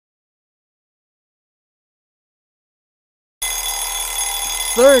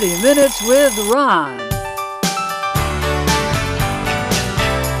30 Minutes with Ron.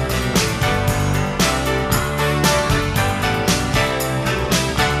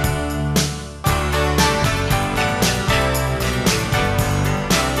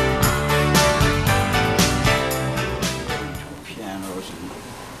 Pianos and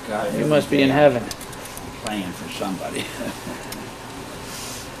God, You must be in heaven. playing for somebody.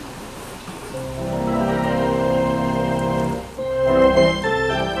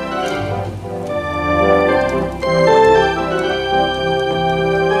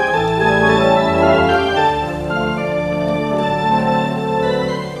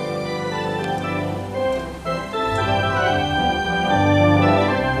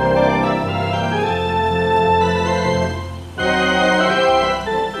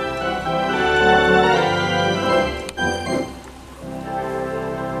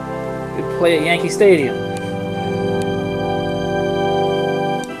 Could play at Yankee Stadium.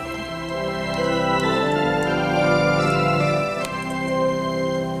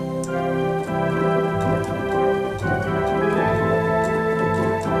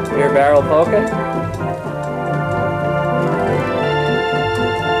 Beer barrel polka.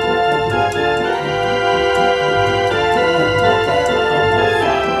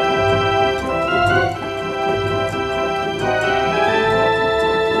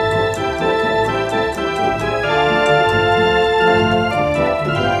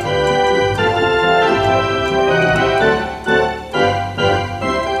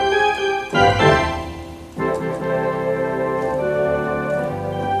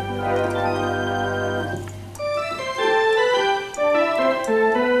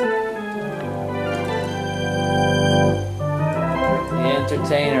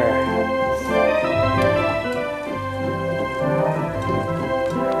 Entertainer.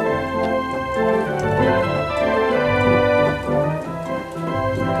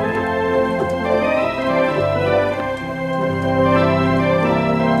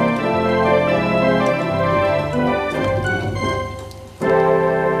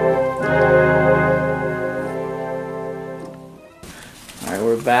 All right,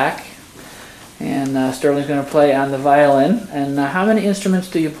 we're back. And Sterling's going to play on the violin. And how many instruments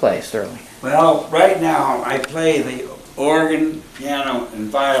do you play, Sterling? Well, right now I play the organ, piano, and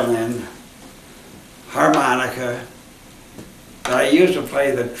violin, harmonica. But I used to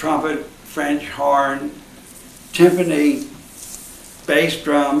play the trumpet, French horn, timpani, bass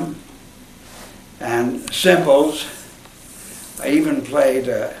drum, and cymbals. I even played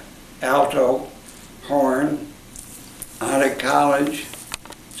alto, horn, out at college.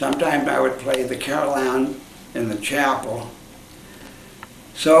 Sometimes I would play the carillon in the chapel.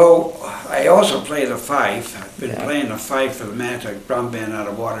 So I also play the fife. I've been playing the fife for the Manitowoc Drum Band out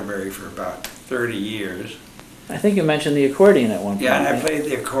of Waterbury for about 30 years. I think you mentioned the accordion at one point. Yeah, and I played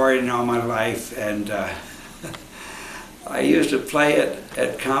the accordion all my life, and I used to play it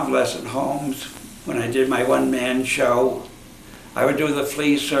at convalescent homes when I did my one-man show. I would do the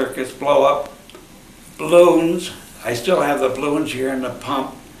flea circus, blow up balloons. I still have the balloons here in the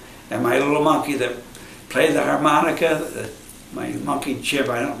pump. And my little monkey that played the harmonica, my monkey Chip,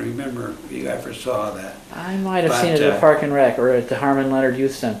 I don't remember if you ever saw that. I might have seen it at Park and Rec or at the Harmon Leonard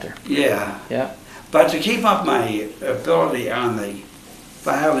Youth Center. Yeah. Yeah. But to keep up my ability on the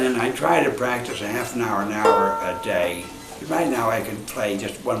violin, I try to practice a half an hour a day. Right now I can play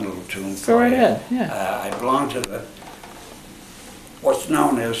just one little tune for Go right you. ahead, yeah. I belong to the what's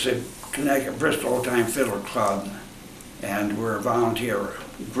known as the Connecticut Bristol Old Time Fiddle Club, and we're a volunteer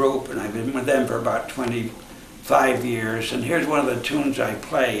group, and I've been with them for about 25 years. And here's one of the tunes I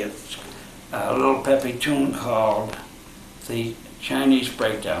play. It's a little peppy tune called the Chinese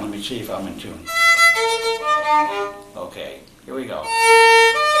Breakdown. Let me see if I'm in tune. Okay, here we go.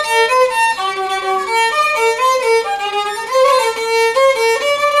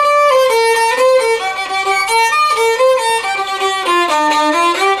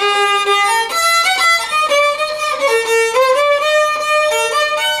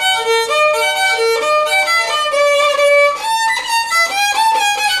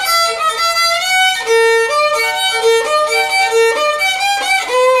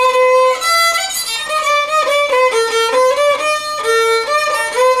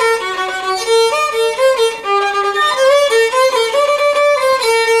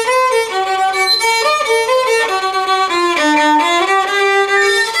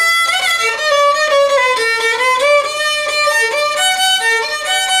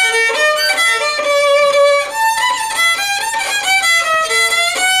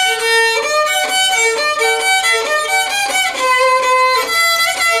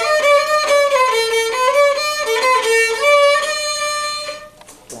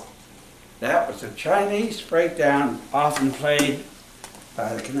 Chinese breakdown often played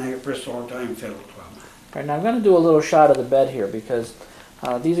by the Connecticut Bristol Time Fiddle Club. All right, now I'm going to do a little shot of the bed here because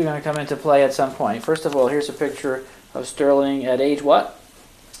these are going to come into play at some point. First of all, here's a picture of Sterling at age what?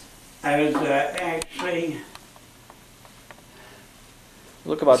 I was actually...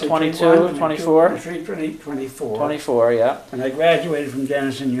 Look about 22, 24? 24. 24, yeah. And I graduated from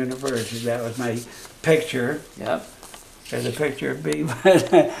Denison University. That was my picture. Yep. There's a picture of me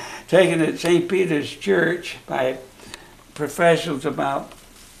taken at St. Peter's Church by professionals about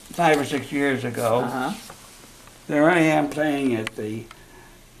 5 or 6 years ago. Uh-huh. There I am playing at the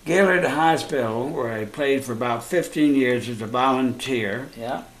Gaylord Hospital, where I played for about 15 years as a volunteer.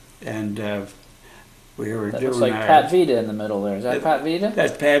 Yeah. And we were That doing looks like Pat Vita in the middle there. Is that Pat Vita?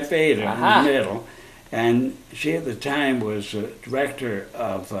 That's Pat Vita Aha. in the middle. And she at the time was director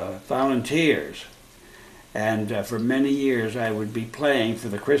of volunteers. And for many years I would be playing for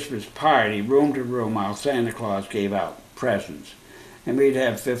the Christmas party, room to room, while Santa Claus gave out presents. And we'd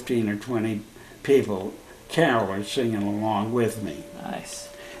have 15 or 20 people, carolers, singing along with me. Nice.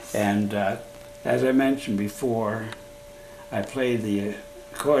 And as I mentioned before, I played the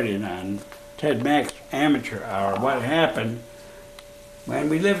accordion on Ted Mack's Amateur Hour. What happened, when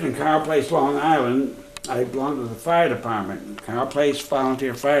we lived in Carl Place, Long Island, I belonged to the fire department, Carl Place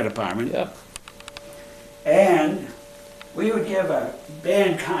Volunteer Fire Department. Yep. And we would give a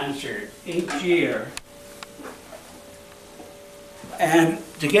band concert each year. And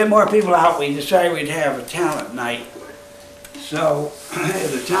to get more people out, we decided we'd have a talent night. So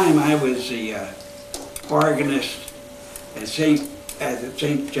at the time I was the organist at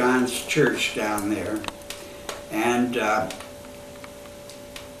St. John's Church down there. And a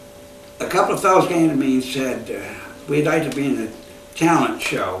couple of fellows came to me and said, we'd like to be in a talent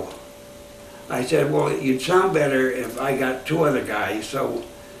show. I said, well, you'd sound better if I got 2 other guys. So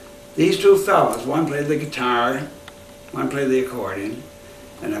these 2 fellows, one played the guitar, one played the accordion,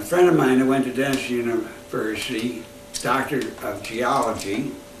 and a friend of mine who went to Denison University, Doctor of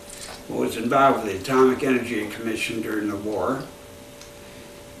Geology, who was involved with the Atomic Energy Commission during the war,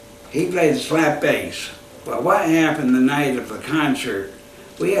 he played the slap bass. Well, what happened the night of the concert,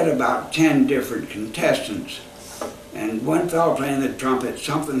 we had about 10 different contestants. And one fellow playing the trumpet,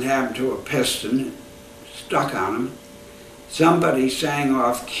 something happened to a piston, stuck on him. Somebody sang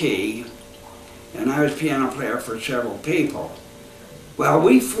off key, and I was piano player for several people. Well,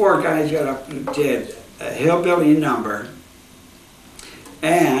 we 4 guys got up and did a hillbilly number,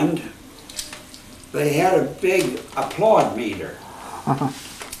 and they had a big applaud meter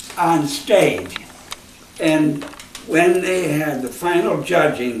on stage. And when they had the final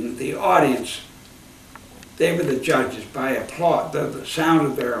judging, the audience, they were the judges by applause, the sound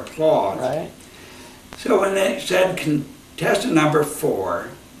of their applause. Right. So when they said contestant number 4,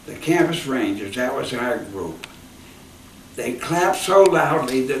 the Campus Rangers, that was our group, they clapped so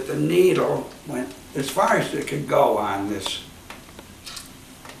loudly that the needle went as far as it could go on this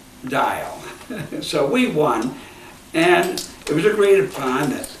dial. So we won, and it was agreed upon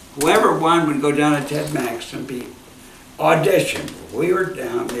that whoever won would go down to Ted Mack's and be auditioned. We were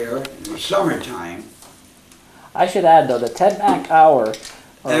down there in the summertime. I should add, though, the Ted Mack Hour,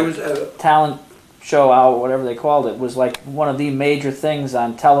 There or was a, talent show hour, whatever they called it, was like one of the major things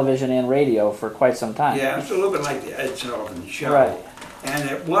on television and radio for quite some time. yeah, it's a little bit like the Ed Sullivan Show. Right. And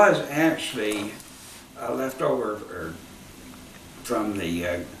it was actually a leftover from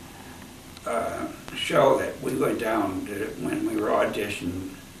the show that we went down to when we were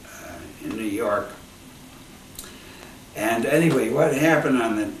auditioning in New York. And anyway, what happened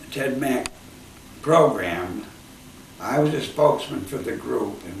on the Ted Mack program, I was a spokesman for the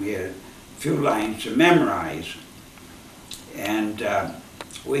group, and we had a few lines to memorize. And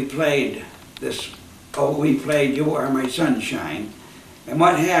we played this, we played You Are My Sunshine. And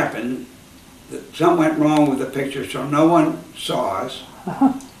what happened, something went wrong with the picture, so no one saw us.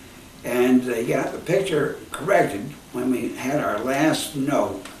 And they got the picture corrected when we had our last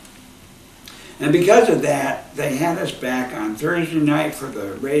note. And because of that, they had us back on Thursday night for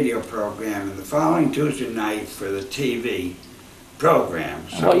the radio program and the following Tuesday night for the TV program.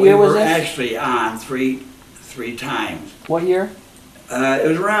 So what year was we were this? actually on three times. What year? It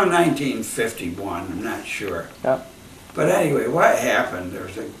was around 1951, I'm not sure. Yep. But anyway, what happened, there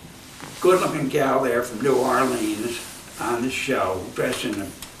was a good-looking gal there from New Orleans on the show, dressed in a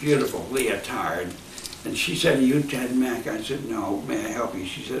beautiful leotard. And she said, "Are you Ted Mack?" I said, "No, may I help you?"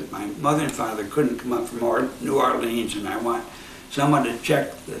 She said, "My mother and father couldn't come up from New Orleans, and I want someone to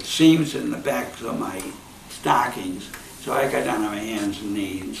check the seams in the backs of my stockings." So I got down on my hands and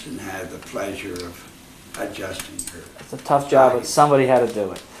knees and had the pleasure of adjusting her. It's a tough job, but somebody had to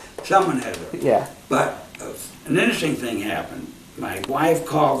do it. Someone had to. Yeah. But an interesting thing happened. My wife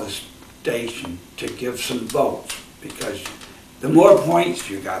called the station to give some votes, because the more points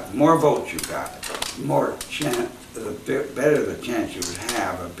you got, the more votes you got, the more chance, the better the chance you would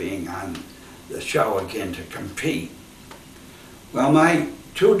have of being on the show again to compete. Well, my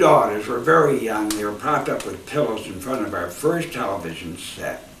two daughters were very young. They were propped up with pillows in front of our first television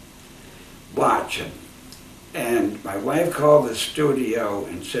set, watching. And my wife called the studio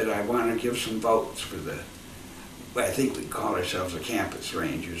and said, I want to give some votes for the, I think we call ourselves the Campus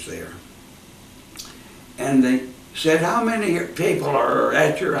Rangers there. And they said, how many people are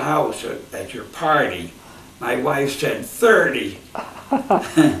at your house, at your party? My wife said 30.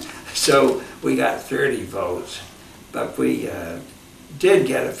 So we got 30 votes. But we did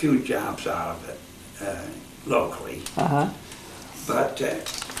get a few jobs out of it locally. But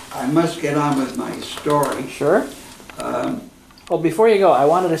I must get on with my story. Sure. Well, before you go, I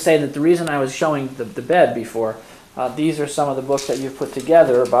wanted to say that the reason I was showing the bed before, these are some of the books that you've put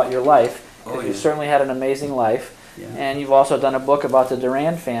together about your life. Oh, yeah. You've certainly had an amazing life. Yeah. And you've also done a book about the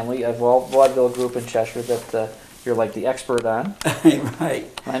Durand family, a vaudeville group in Cheshire that you're like the expert on. Right.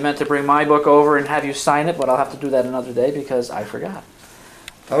 I meant to bring my book over and have you sign it, but I'll have to do that another day because I forgot.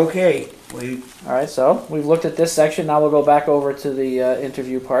 Okay. All right, so we've looked at this section. Now we'll go back over to the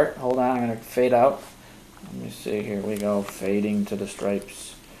interview part. Hold on, I'm going to fade out. Let me see. Here we go. Fading to the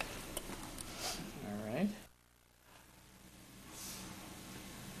stripes. All right.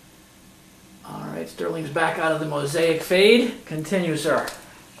 All right, Sterling's back out of the mosaic fade. Continue, sir.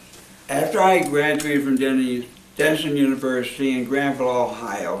 After I graduated from Denison University in Granville,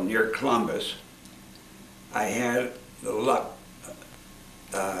 Ohio, near Columbus, I had the luck,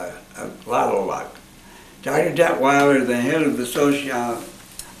 a lot of luck. Dr. Detweiler, the head of the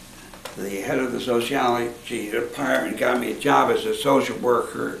sociology department, got me a job as a social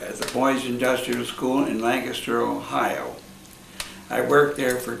worker at the Boys Industrial School in Lancaster, Ohio. I worked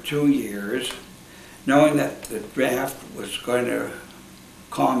there for 2 years, knowing that the draft was going to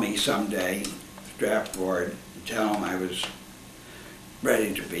call me someday, the draft board, and tell them I was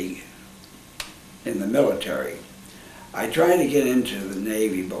ready to be in the military. I tried to get into the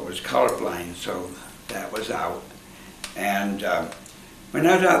Navy, but was colorblind, so that was out. And when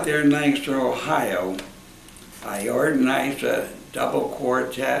I was out there in Lancaster, Ohio, I organized a double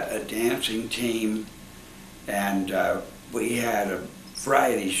quartet, a dancing team, and we had a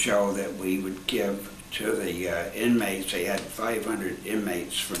variety show that we would give to the inmates. They had 500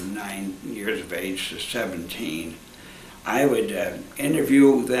 inmates from 9 years of age to 17. I would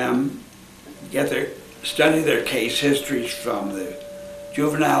interview them, study their case histories from the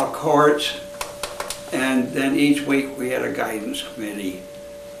juvenile courts, and then each week we had a guidance committee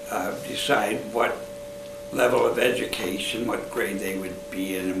decide what level of education, what grade they would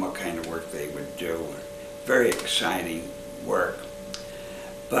be in, and what kind of work they would do. Very exciting work.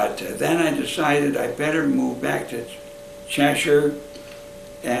 But then I decided I better move back to Cheshire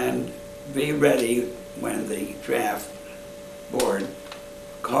and be ready when the draft board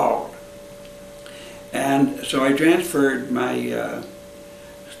called. And so I transferred my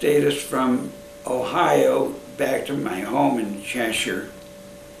status from Ohio back to my home in Cheshire,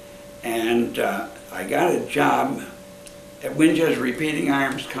 and I got a job at Winchester Repeating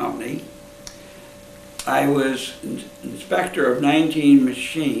Arms Company. I was inspector of 19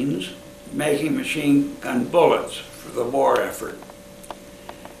 machines, making machine gun bullets for the war effort.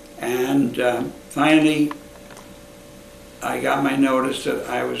 And finally, I got my notice that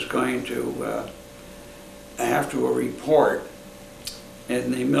I was going to have to report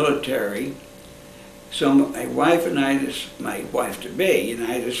in the military. So my wife and I, my wife-to-be, and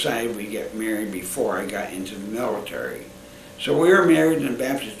I decided we'd get married before I got into the military. So we were married in a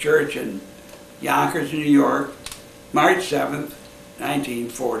Baptist church in Yonkers, New York, March 7th,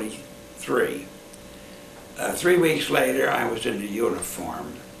 1943. 3 weeks later, I was in a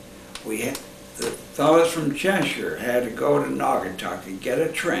uniform. The fellows from Cheshire had to go to Naugatuck, get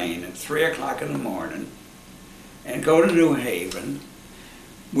a train at 3 o'clock in the morning, and go to New Haven,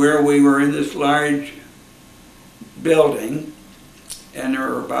 where we were in this large building, and there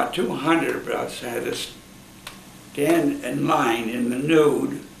were about 200 of us had to stand in line in the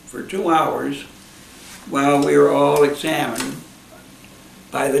nude for 2 hours while we were all examined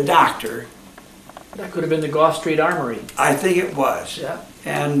by the doctor. That could have been the Gough Street Armory. I think it was. Yeah.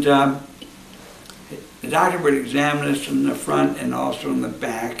 And the doctor would examine us from the front and also in the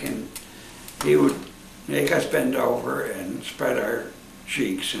back, and he would make us bend over and spread our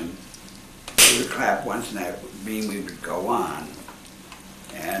cheeks, and we would clap once, and that would mean we would go on.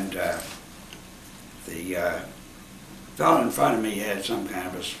 And the fellow in front of me had some kind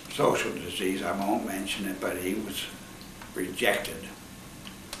of a social disease. I won't mention it, but he was rejected.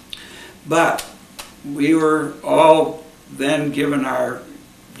 But we were all then given our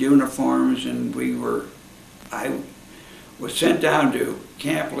uniforms, and I was sent down to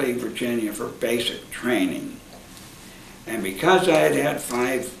Camp Lee, Virginia for basic training. And because I had had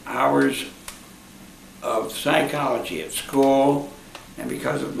 5 hours of psychology at school, and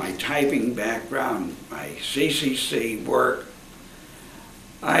because of my typing background, my CCC work,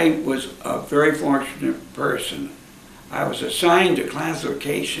 I was a very fortunate person. I was assigned to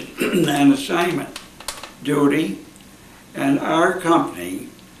classification and assignment duty, and our company,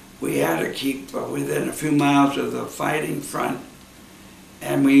 we had to keep within a few miles of the fighting front,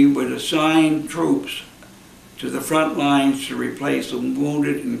 and we would assign troops to the front lines to replace the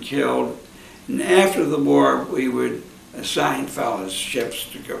wounded and killed. And after the war, we would assign fellowships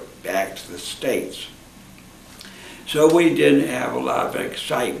to go back to the States. So we didn't have a lot of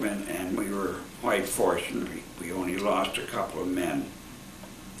excitement, and we were quite fortunate. We only lost a couple of men.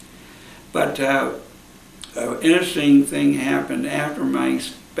 But an interesting thing happened after my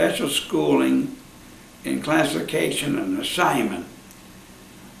special schooling in classification and assignment.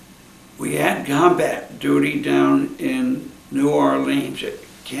 We had combat duty down in New Orleans at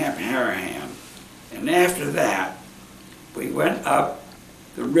Camp Harahan. And after that, we went up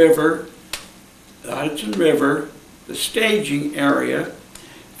the river, the Hudson River, the staging area,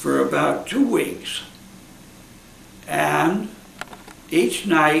 for about 2 weeks. And each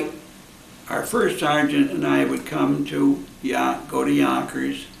night, our first sergeant and I would come to go to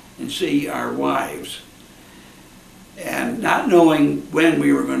Yonkers and see our wives. And not knowing when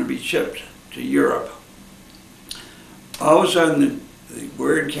we were going to be shipped to Europe, all of a sudden the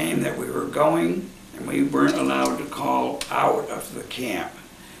word came that we were going, and we weren't allowed to call out of the camp.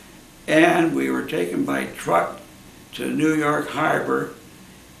 And we were taken by truck to New York Harbor,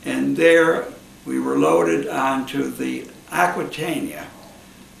 and there we were loaded onto the Aquitania,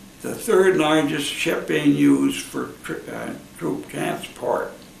 the 3rd largest ship being used for troop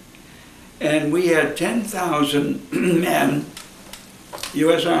transport. And we had 10,000 men,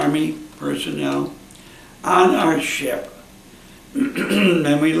 U.S. Army personnel, on our ship.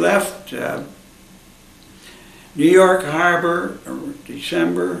 And we left New York Harbor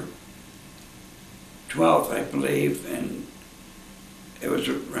December 12th, I believe, and it was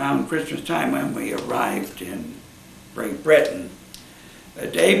around Christmas time when we arrived in Great Britain. A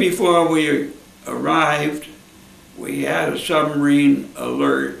day before we arrived, we had a submarine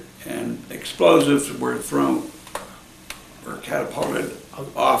alert, and explosives were catapulted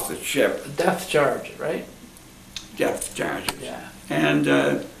off the ship. Depth charge, right? Depth charges. Yeah.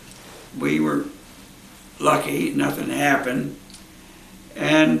 And we were lucky, nothing happened.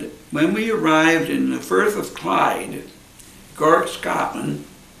 And when we arrived in the Firth of Clyde, Cork, Scotland,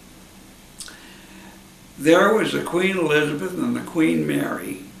 there was the Queen Elizabeth and the Queen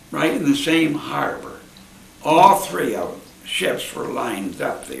Mary right in the same harbor. All 3 of the ships were lined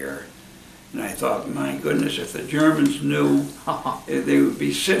up there. And I thought, my goodness, if the Germans knew, they would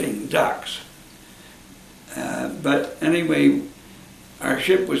be sitting ducks. But anyway, our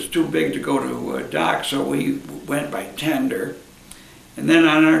ship was too big to go to a dock, so we went by tender. And then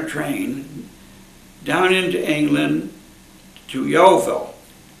on our train, down into England to Yeovil,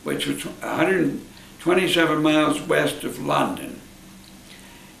 which was 127 miles west of London.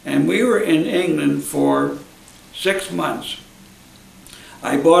 And we were in England for 6 months.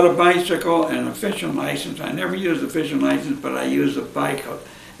 I bought a bicycle and a fishing license. I never used a fishing license, but I used a bike.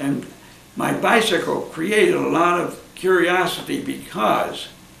 And my bicycle created a lot of curiosity because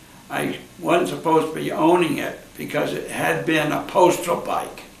I wasn't supposed to be owning it because it had been a postal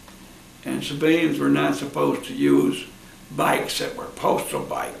bike. And civilians were not supposed to use bikes that were postal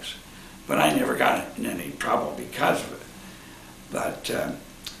bikes. But I never got in any trouble because of it. But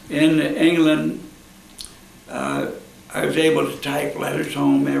in England, I was able to type letters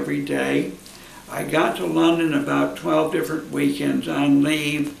home every day. I got to London about 12 different weekends on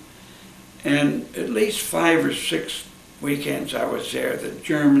leave, and at least 5 or 6 weekends I was there. The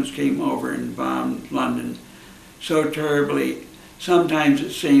Germans came over and bombed London so terribly. Sometimes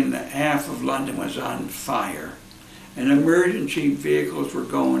it seemed that half of London was on fire, and emergency vehicles were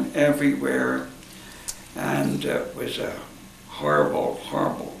going everywhere, and it was a horrible,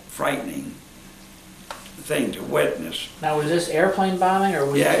 horrible, frightening thing to witness. Now, was this airplane bombing, or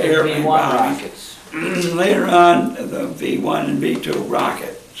was Yeah, this airplane V1 bombing. rockets? Later on, the V1 and V2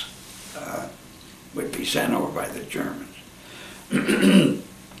 rockets would be sent over by the Germans.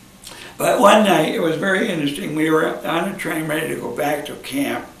 But one night, it was very interesting. We were on a train ready to go back to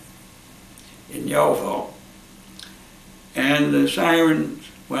camp in Yeovil, and the sirens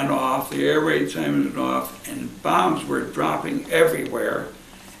went off, the air raid sirens went off, and bombs were dropping everywhere.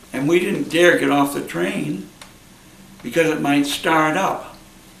 And we didn't dare get off the train because it might start up.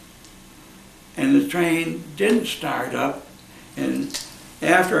 And the train didn't start up, and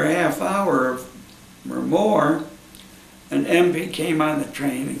after a half hour or more, an MP came on the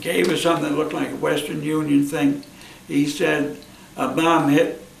train and gave us something that looked like a Western Union thing. He said, a bomb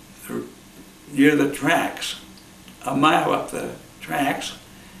hit near the tracks, a mile up the tracks,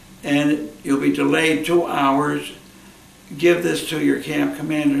 and you'll be delayed 2 hours. Give this to your camp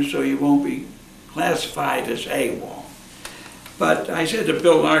commander so you won't be classified as AWOL. But I said to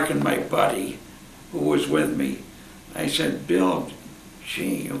Bill Larkin, my buddy, who was with me, I said, Bill,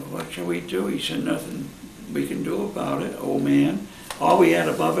 gee, what shall we do? He said, nothing we can do about it, old man. All we had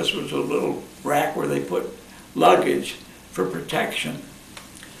above us was a little rack where they put luggage for protection.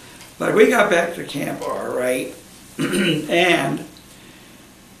 But we got back to camp all right, and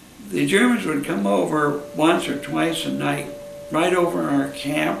the Germans would come over once or twice a night, right over our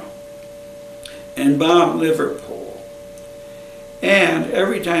camp, and bomb Liverpool. And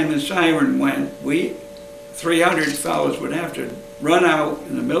every time the siren went, we 300 fellows would have to run out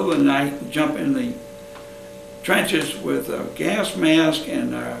in the middle of the night and jump in the trenches with a gas mask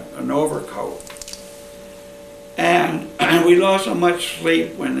and an overcoat. And we lost so much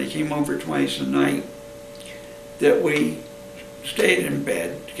sleep when they came over twice a night that we stayed in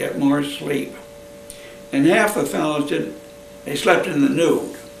bed to get more sleep. And half the fellows didn't, they slept in the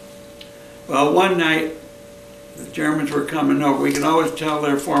nude. Well, one night the Germans were coming over. We could always tell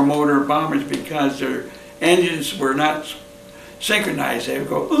they're four-motor bombers because their engines were not synchronized. They would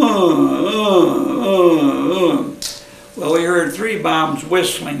go, Well, we heard 3 bombs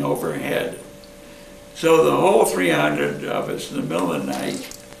whistling overhead. So the whole 300 of us in the middle of the night,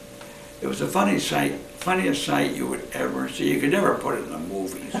 it was a funny sight, funniest sight you would ever see. You could never put it in the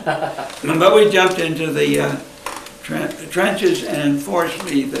movies. But we jumped into the trenches, and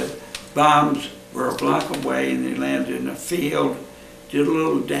unfortunately the bombs were a block away and they landed in a field, did a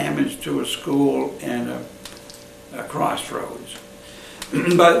little damage to a school and a crossroads.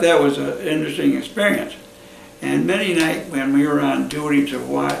 But that was an interesting experience. And many nights when we were on duty to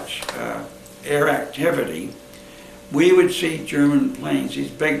watch air activity, we would see German planes, these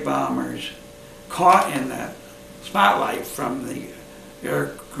big bombers, caught in the spotlight from the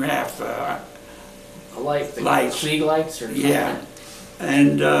aircraft lights. Krieg lights or something? Yeah.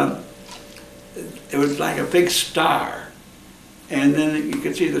 And it was like a big star. And then you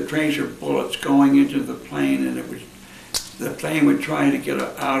could see the tracer bullets going into the plane, and the plane would try to get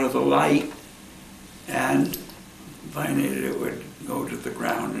out of the light, and finally it would go to the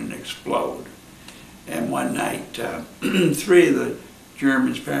ground and explode. And one night, 3 of the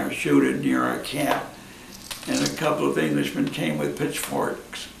Germans parachuted near our camp, and a couple of Englishmen came with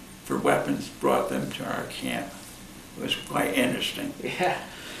pitchforks for weapons, brought them to our camp. It was quite interesting. Yeah.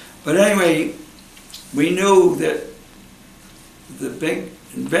 But anyway, we knew that the big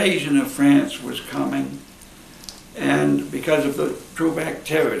invasion of France was coming, and because of the troop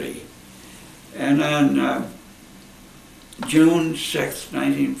activity. And on June 6,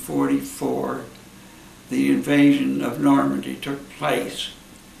 1944, the invasion of Normandy took place.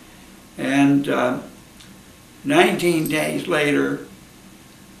 And 19 days later,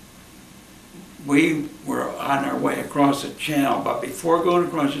 we were on our way across the channel, but before going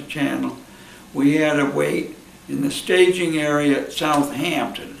across the channel, we had to wait in the staging area at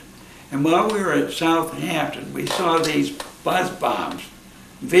Southampton. And while we were at Southampton, we saw these buzz bombs,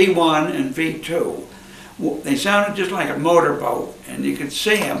 V1 and V2. They sounded just like a motorboat, and you could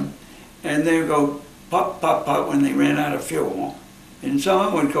see them, and they would go pop, pop, pop when they ran out of fuel. And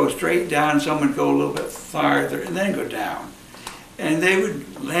some would go straight down, some would go a little bit farther, and then go down. And they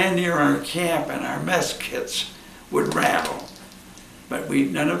would land near our camp, and our mess kits would rattle. But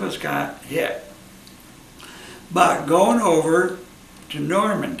none of us got hit. But going over to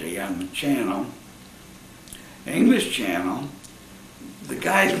Normandy on the channel, English channel, the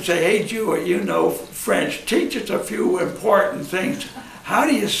guys would say, hey, Jewett, you know French, teach us a few important things. How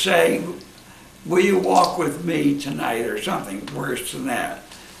do you say, will you walk with me tonight, or something worse than that?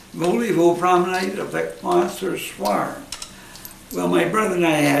 Voulez-vous promener avec moi ce soir? Well, my brother and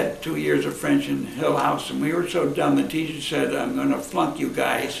I had 2 years of French in Hill House, and we were so dumb, the teacher said, I'm going to flunk you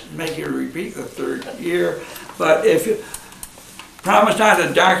guys, make you repeat the 3rd year, but if you promise not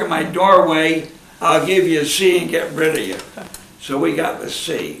to darken my doorway, I'll give you a C and get rid of you. So we got the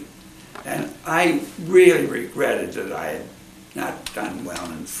C. And I really regretted that I had not done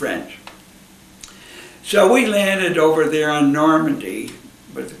well in French. So we landed over there on Normandy,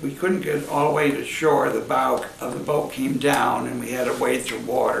 but we couldn't get all the way to shore. The bow of the boat came down, and we had to wade through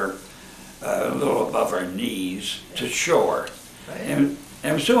water a little above our knees to shore. And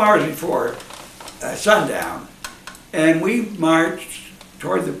it was 2 hours before sundown, and we marched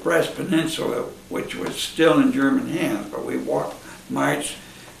toward the Brest Peninsula, which was still in German hands, but we marched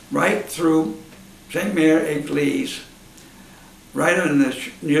right through St. Mary Église, right on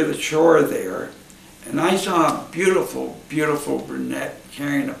near the shore there, and I saw a beautiful, beautiful brunette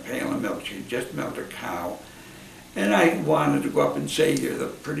carrying a pail of milk. She had just milked a cow, and I wanted to go up and say, "You're the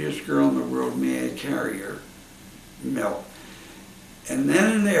prettiest girl in the world, may I carry your milk?" And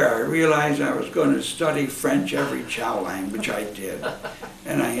then and there, I realized I was going to study French every chow line, which I did.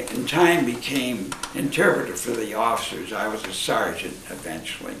 And I, in time, became interpreter for the officers. I was a sergeant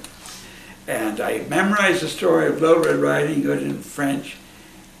eventually. And I memorized the story of Little Red Riding Hood in French.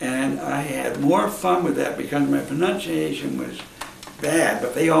 And I had more fun with that because my pronunciation was bad,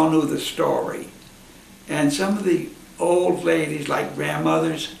 but they all knew the story. And some of the old ladies, like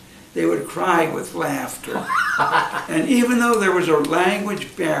grandmothers, they would cry with laughter. And even though there was a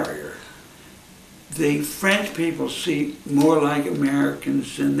language barrier, the French people see more like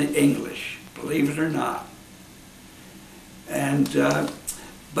Americans than the English, believe it or not. And,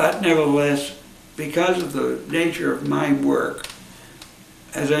 but nevertheless, because of the nature of my work,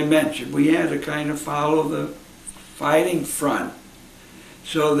 as I mentioned, we had to kind of follow the fighting front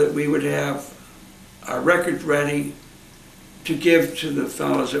so that we would have our records ready to give to the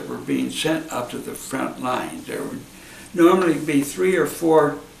fellows that were being sent up to the front lines. There would normally be 3 or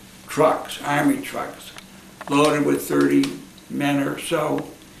 4 trucks, army trucks, loaded with 30 men or so,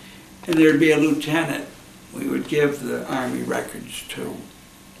 and there'd be a lieutenant we would give the army records to.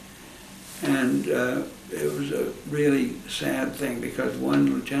 And it was a really sad thing because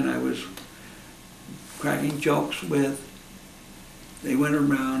one lieutenant I was cracking jokes with, they went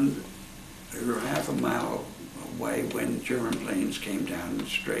around, they were half a mile away when German planes came down and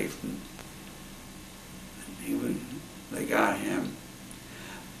strafed, and they got him.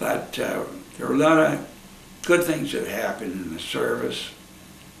 But there were a lot of good things that happened in the service.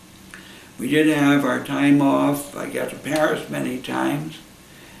 We did have our time off. I got to Paris many times,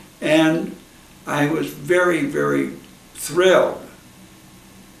 and I was very, very thrilled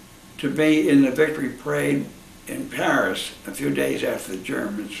to be in the victory parade in Paris a few days after the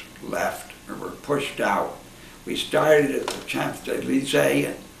Germans left or were pushed out. We started at the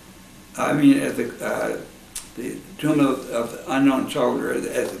Champs-Élysées, I mean at the Tomb of the Unknown Soldier at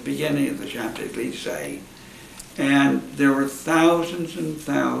the beginning of the Champs-Élysées. And there were thousands and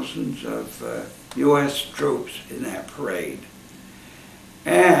thousands of U.S. troops in that parade.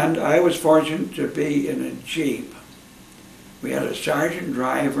 And I was fortunate to be in a Jeep. We had a sergeant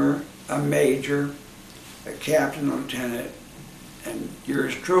driver, a major, a captain, lieutenant, and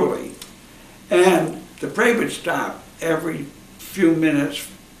yours truly. And the parade would stop every few minutes,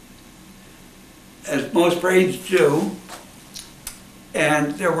 as most parades do,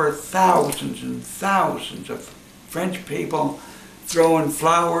 and there were thousands and thousands of French people throwing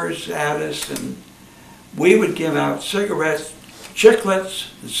flowers at us, and we would give out cigarettes,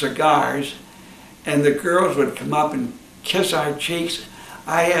 chiclets, and cigars, and the girls would come up and kiss our cheeks.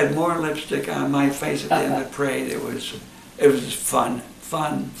 I had more lipstick on my face at the end of the parade. It was fun,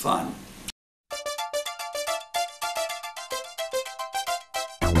 fun, fun.